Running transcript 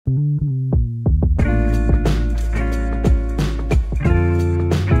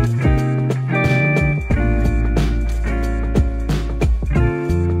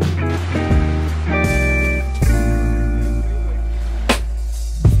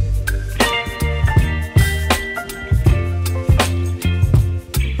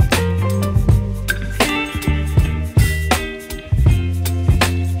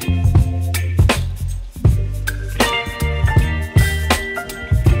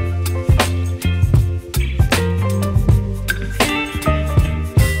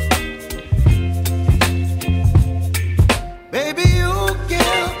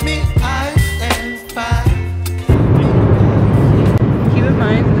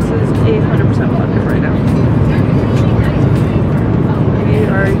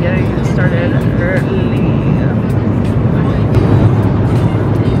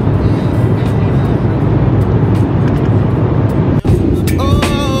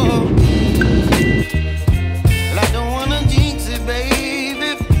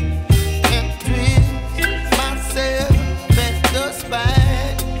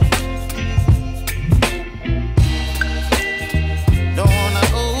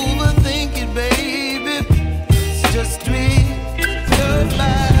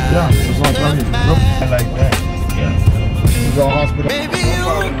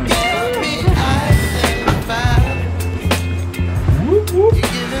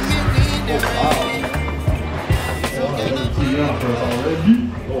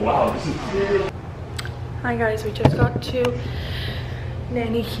Oh wow, this is good. Hi guys, we just got to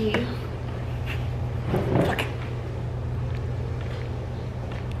Nanny Key. Fuck it.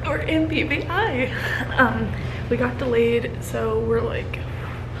 We're in BVI. We got delayed, so we're like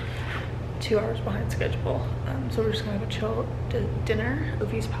 2 hours behind schedule. So we're just gonna have a chill dinner.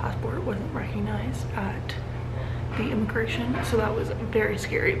 Sophie's passport wasn't recognized at the immigration, so that was very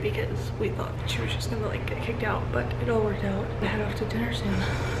scary because we thought that she was just gonna like get kicked out, but it all worked out. We head off to dinner soon.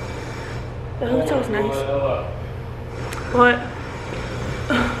 The hotel's nice. What?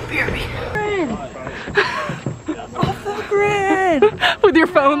 BRB. Off the grid! With your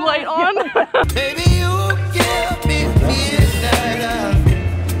phone light on? Baby, you give me midnight.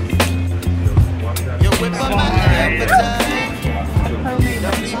 You whip up my appetite.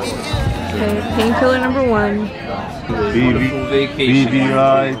 Okay, painkiller number 1.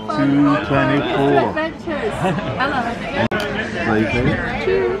 BVI 224.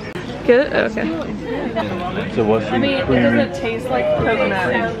 Cheers. Good? Okay. So what's the it doesn't taste like coconut.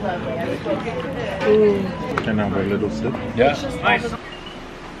 Ooh. Can I have a little sip? Yeah. Nice.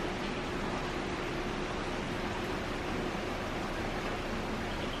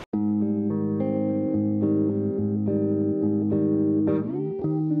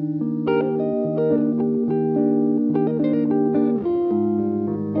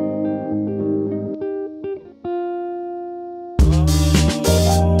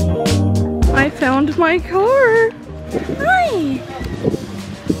 I found my car. Hi.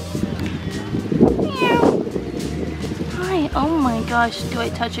 Meow. Hi. Oh my gosh. Do I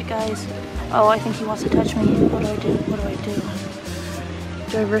touch it, guys? Oh, I think he wants to touch me. What do I do? What do I do?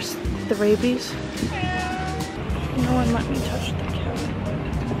 Do I risk the rabies? No one let me touch the cat.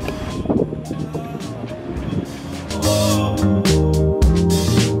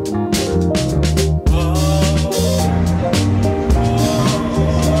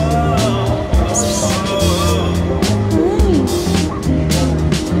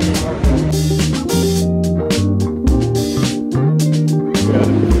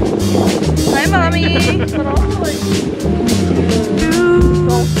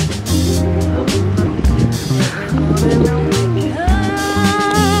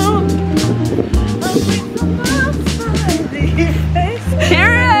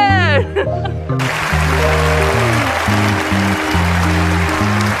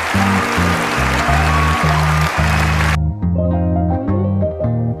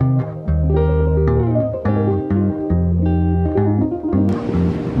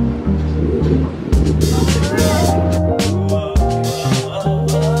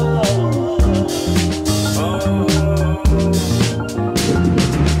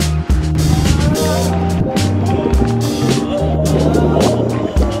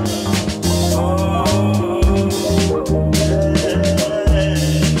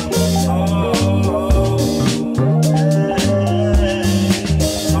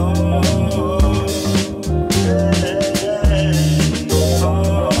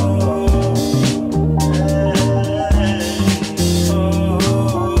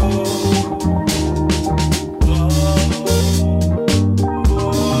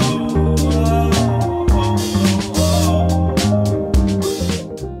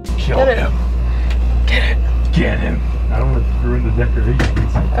 Get him. I don't want to ruin the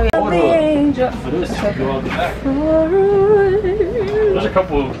decorations. Okay. There's a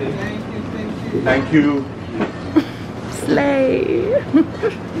couple of thank you. Slay.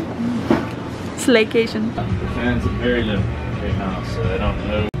 Slaycation. The fans are very limited right now, so I don't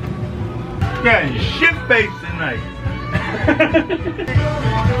know. Yeah, shit face tonight.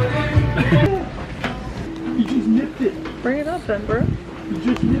 You just nipped it. Bring it up then, bro. You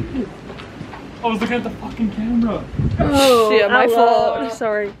just nipped it. I was looking at the fucking camera. Oh, shit, my fault.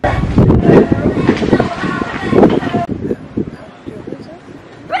 Sorry.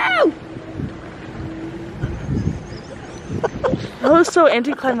 That was so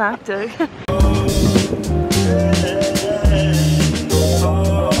anticlimactic.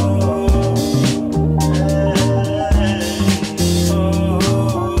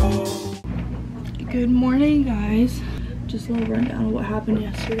 Good morning, guys. Just a little rundown of what happened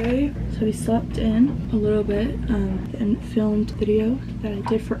yesterday. So we slept in a little bit and filmed the video that I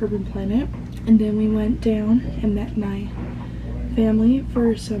did for Urban Planet. And then we went down and met my family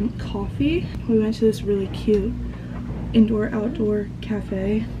for some coffee. We went to this really cute indoor-outdoor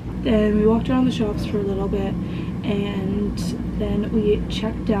cafe. Then we walked around the shops for a little bit and then we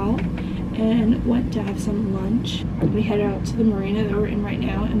checked out and went to have some lunch. We headed out to the marina that we're in right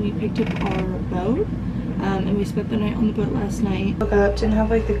now and we picked up our boat. And we spent the night on the boat last night. Woke up, didn't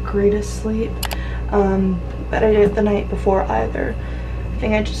have like the greatest sleep. that I did the night before either. I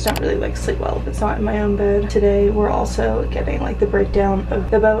think I just don't really like sleep well if it's not in my own bed. Today we're also getting like the breakdown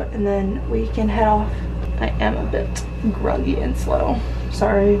of the boat and then we can head off. I am a bit groggy and slow,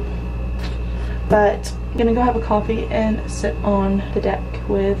 sorry. But I'm gonna go have a coffee and sit on the deck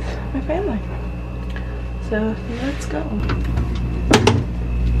with my family. So let's go.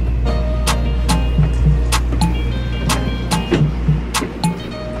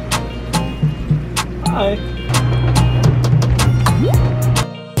 Hi.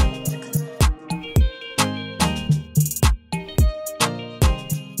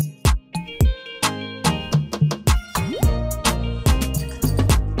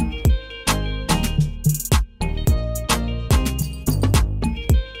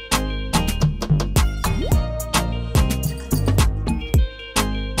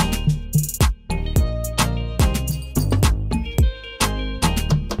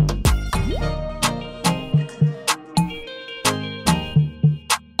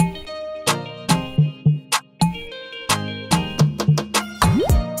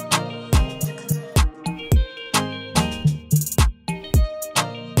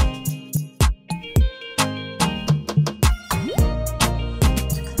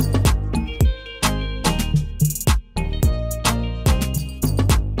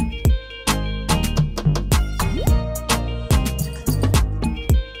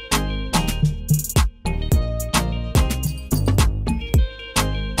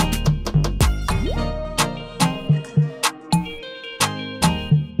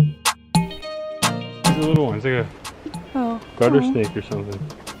 The little one, it's like a garter snake or something.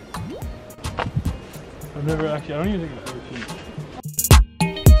 I've never actually, I don't even think I've ever seen it.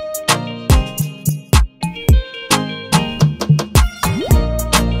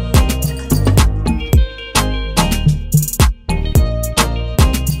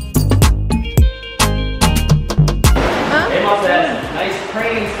 They must have nice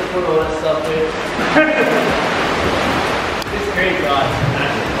cranes to put all this stuff with. It's great, God.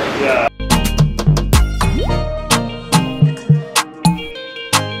 Yeah.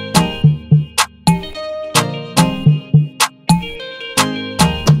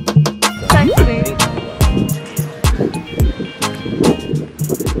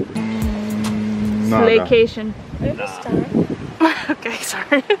 Vacation. Okay,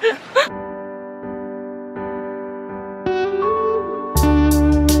 sorry.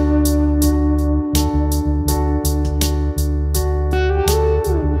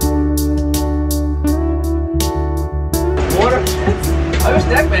 Water? I wish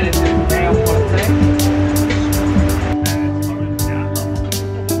that man is doing damn one thing.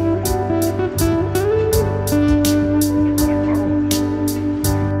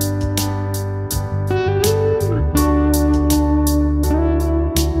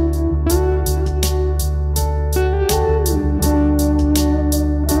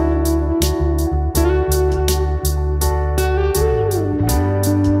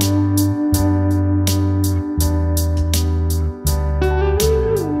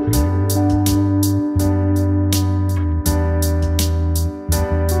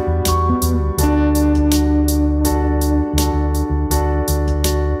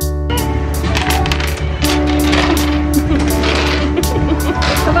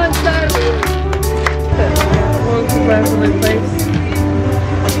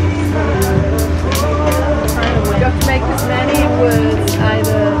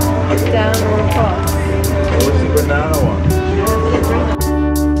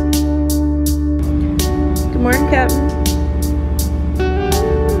 Good morning, Captain.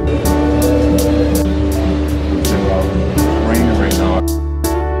 Raining right now.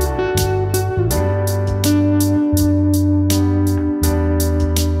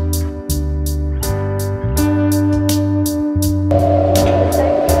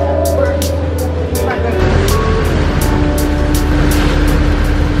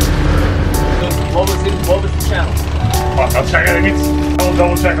 What was the channel? I'll check it. I'll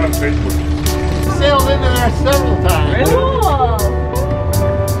double check on Facebook. Sailed into there several times. Cool.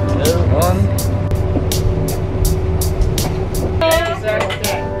 There's one.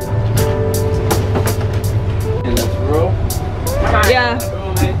 And let's roll. Yeah.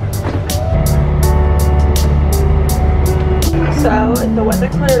 So the weather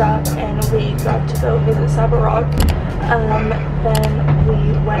cleared up and we got to go visit Saba Rock. Then we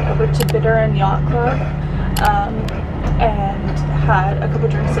went over to BVI Yacht Club and had a couple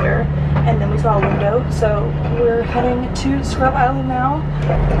drinks there, and then we saw a window. So we're heading to Scrub Island now,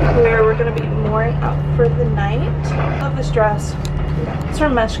 where we're going to be mooring out for the night. I love this dress. It's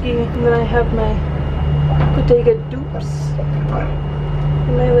from Meshki, and then I have my Bottega dupes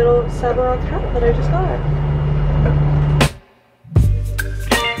and my little CATAMARAN hat that I just got.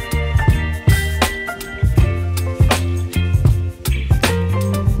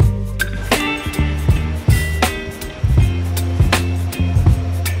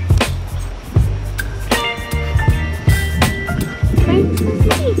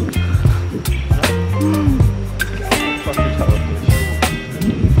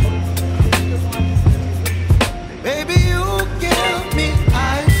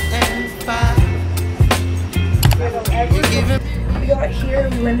 Here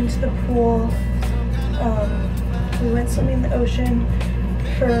we went into the pool, we went swimming in the ocean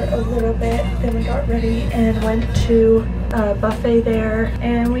for a little bit, then we got ready and went to a buffet there,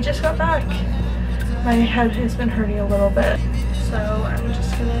 and we just got back. My head has been hurting a little bit, so I'm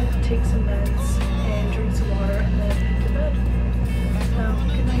just gonna take some meds and drink some water and then head to bed. So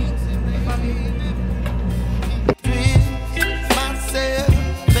good night, love you.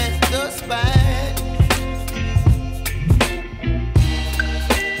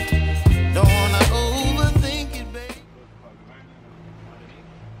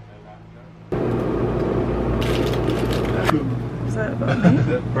 Is that about me?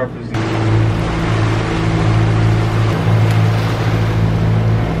 The purpose.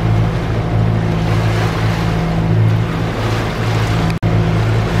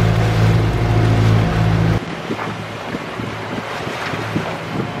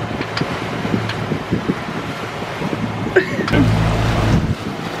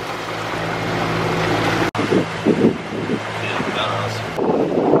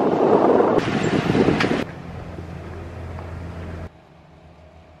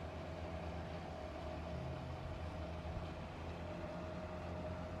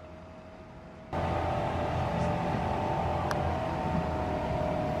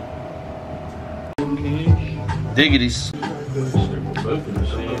 Diggities.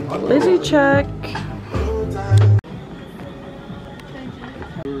 Busy check.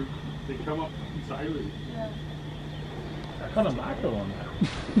 They come up sideways. I kind of macro on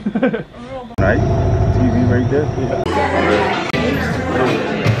that. Right? TV right there? Yeah.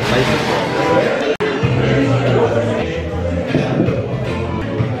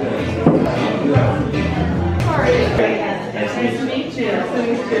 Nice to meet you. Nice to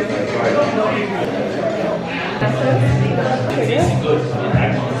meet you.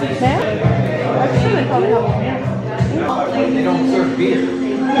 Actually, they probably have one. They don't serve beer.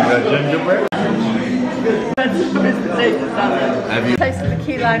 Gingerbread? That's the safest on it. Have you? Tasted the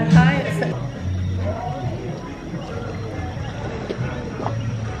key lime pie.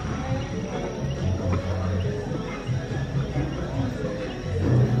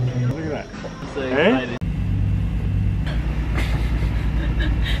 Look at that. Hey?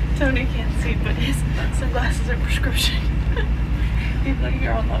 Tony can't see, but his sunglasses are prescription. He's like,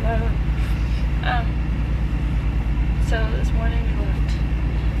 you're on the road. So this morning we left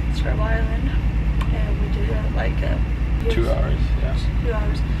Scrub Island, and we did like 2 hours, yeah. 2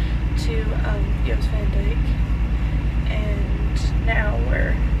 hours to Yost Van Dyke, and now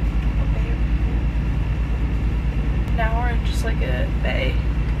we're in just like a bay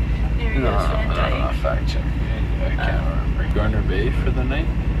near Yost Van Dyke. Fact check. I can't remember. Garner Bay for the night.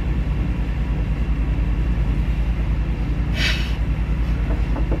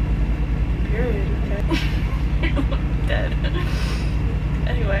 Period. Okay. Dead.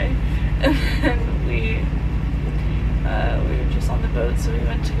 Anyway, and then we were just on the boat, so we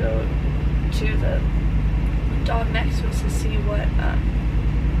went to go to the dog next to us to see what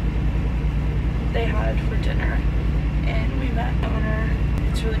they had for dinner, and we met an owner.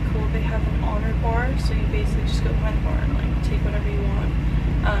 It's really cool. They have an honor bar, so you basically just go behind the bar and like take whatever you want,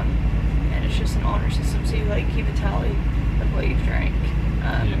 and it's just an honor system, so you like keep a tally of what you've drank.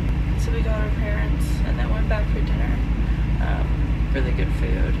 So we got our parents and then went back for dinner. Really good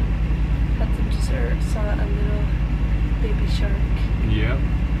food. Had some dessert. Saw a little baby shark. Yep.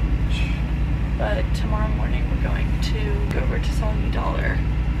 But tomorrow morning we're going to go over to Soggy Dollar.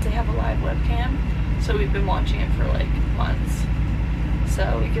 They have a live webcam, so we've been watching it for like months.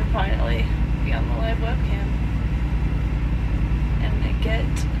 So we can finally be on the live webcam and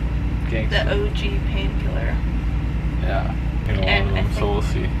get the OG painkiller. Yeah. And I so we'll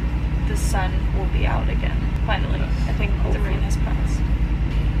see. The sun will be out again. Finally. Yes. I think the rain has passed.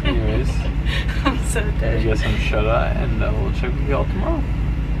 Anyways. I'm so dead. I guess I'm shut eye, and we'll check with y'all tomorrow.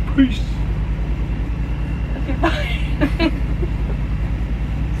 Peace. Okay, bye.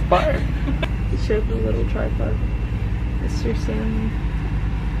 Bye. Show the little tripod. Mr. Stanley.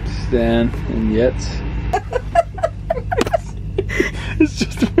 Stan and yet. It's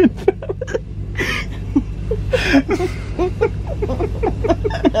just a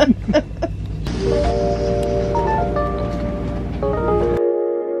See you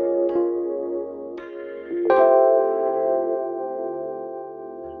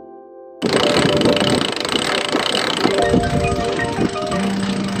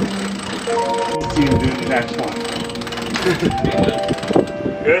do the next one.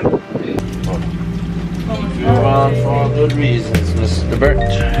 Good? Move on for all good reasons, Mr. Birch.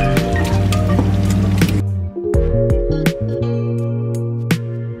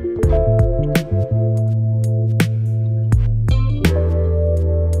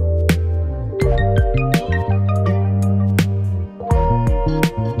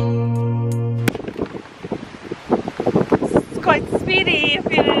 Quite speedy if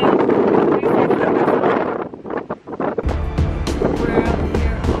you didn't. We're out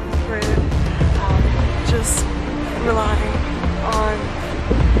here on the road, just relying on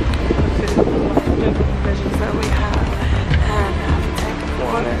the food provisions that we have and have a tank of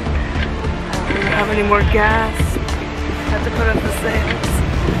water. We don't have any more gas. Have to put up the sails.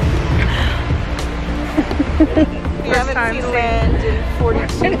 We haven't seen land in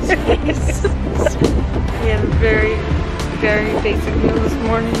 42 days. We had a very basic meal this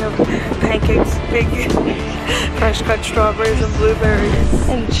morning of pancakes, big fresh cut strawberries and blueberries.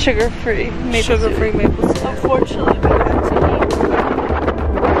 And sugar-free maple syrup. Unfortunately, we had to eat.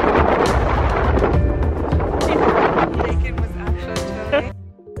 Bacon was actually today.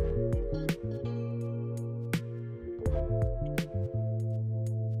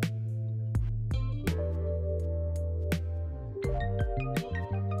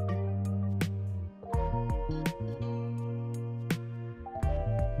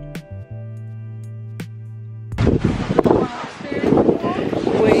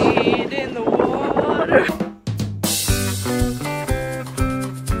 Wade in the water.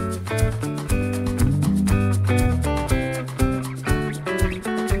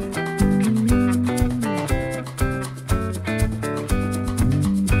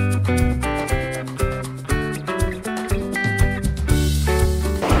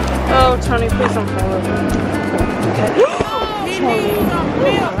 Oh, Tony, please don't fall over. Okay. Tony.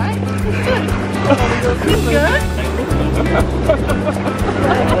 He's good?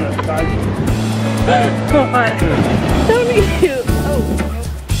 Come on. Tony, you. Oh.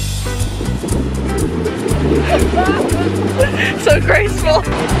 So graceful.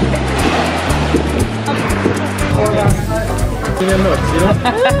 Oh yeah.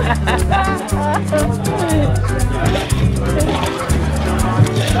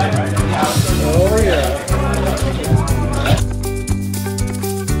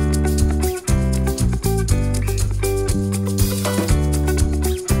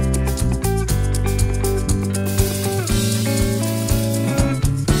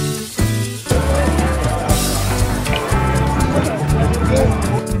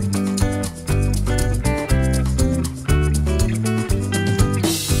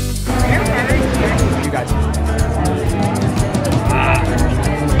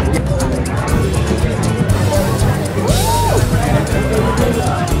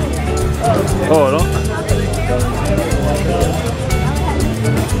 Oh, no?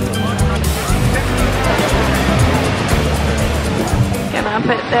 Can I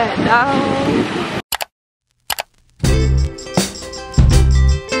put that down?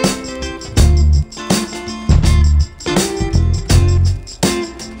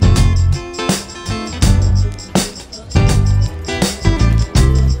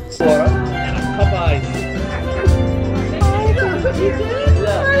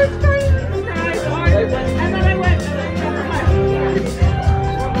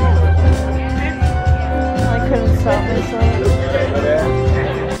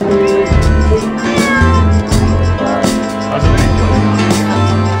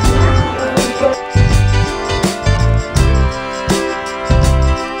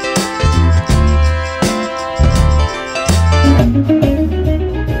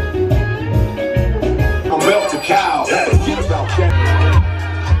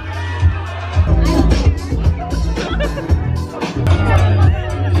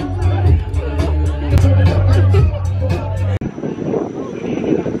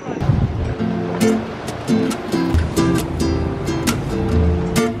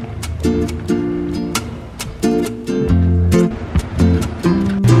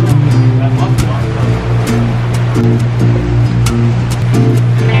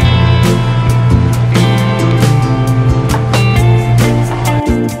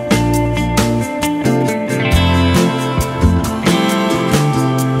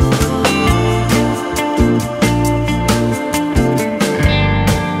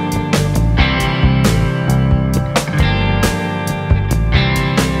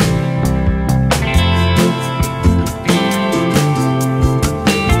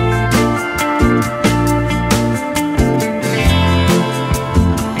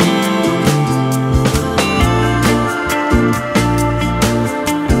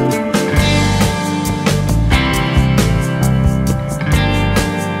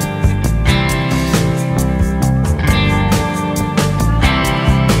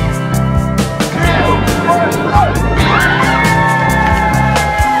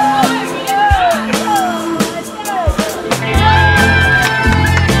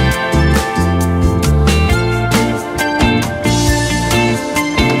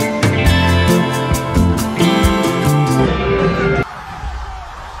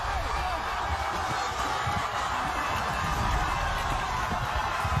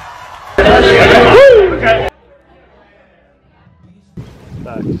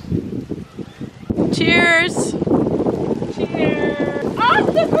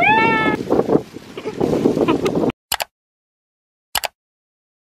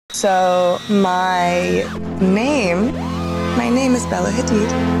 So my name is Bella Hadid.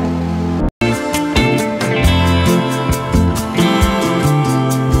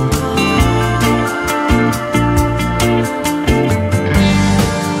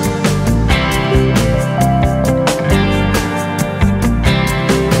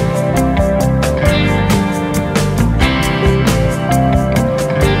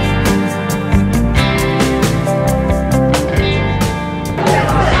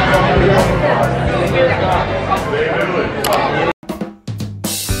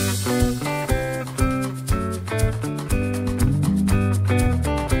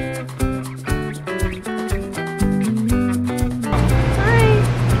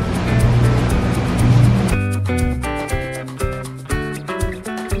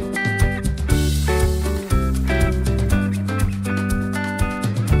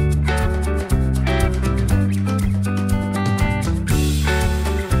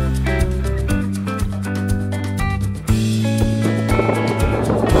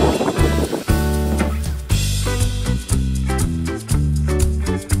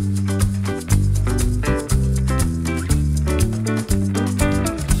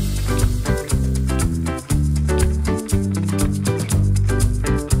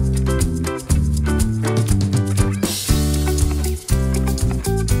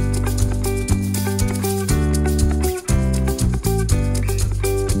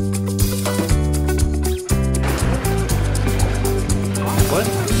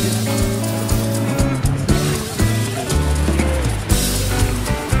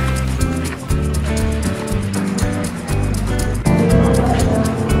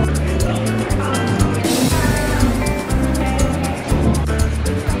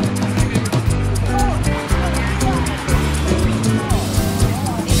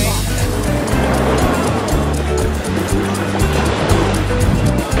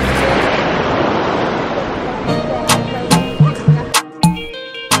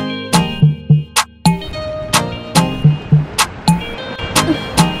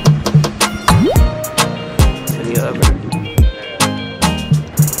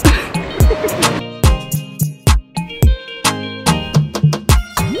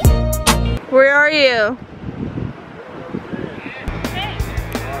 Where are you? Hey!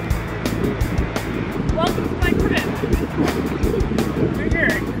 Welcome to my crib. We're here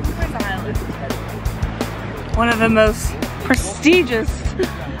at Quiz Island. One of the most prestigious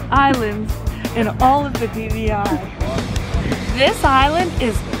islands in all of the BVI. This island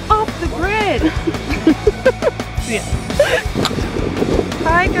is off the grid. Yeah.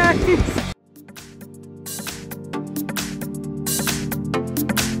 Hi guys.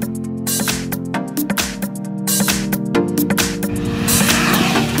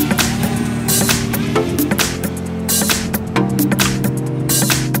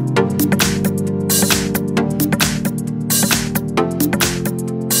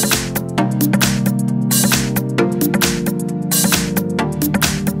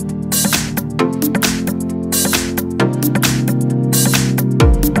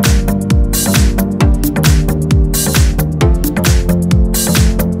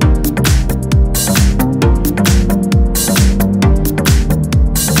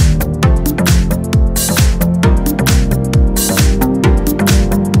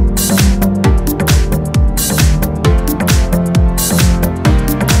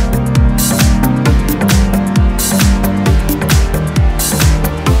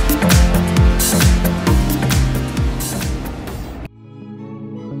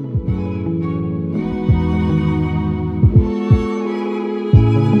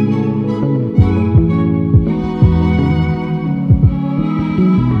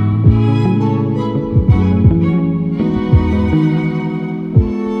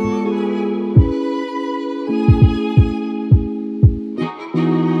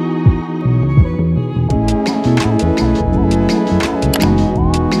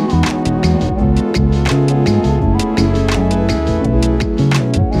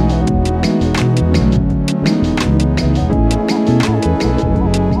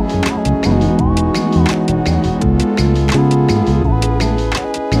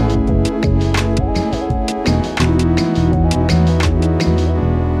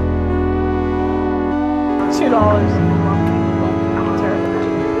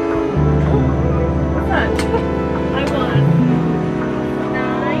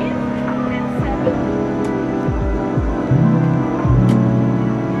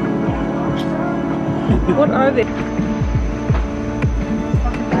 What are they?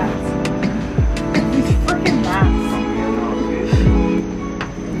 Fucking bats. These freaking bats.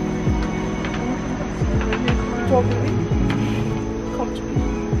 12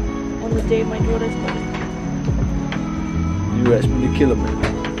 comfortable. Dave might do what I said. You asked me to kill him.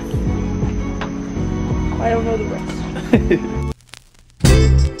 I don't know the rest.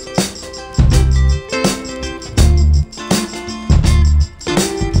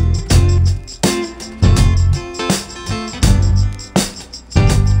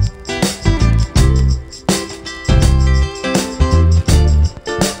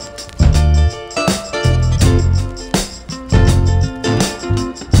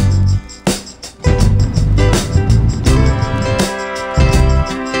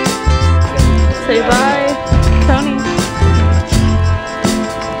 Say bye, Tony.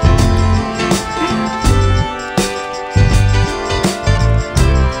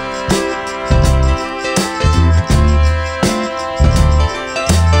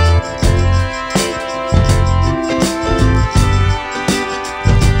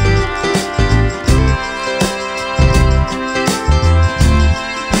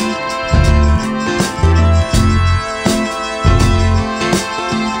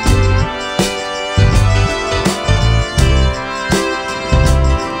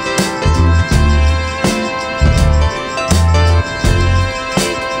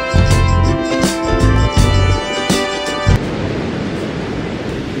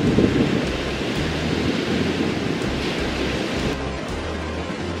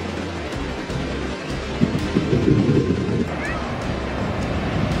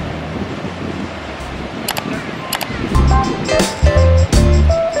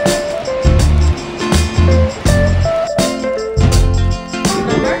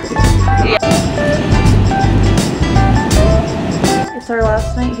 It's our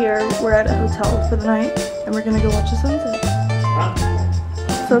last night here. We're at a hotel for the night and we're gonna go watch the sunset.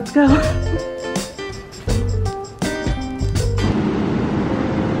 So let's go.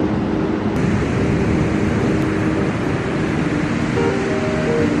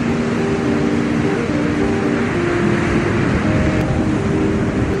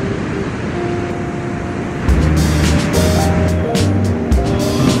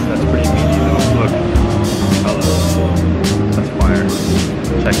 That's pretty meaty though. Look. Color. That's fire.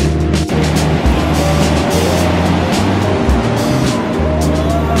 Check it.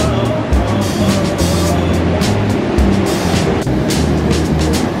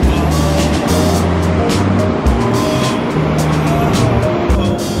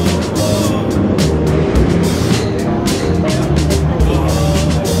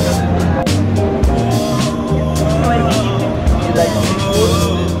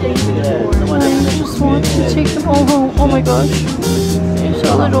 I just want to take them all home. Oh my gosh. It's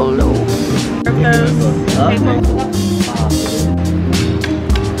a little low.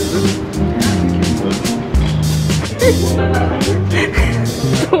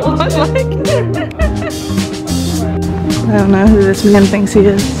 I don't know who this man thinks he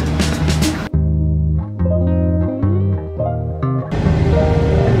is.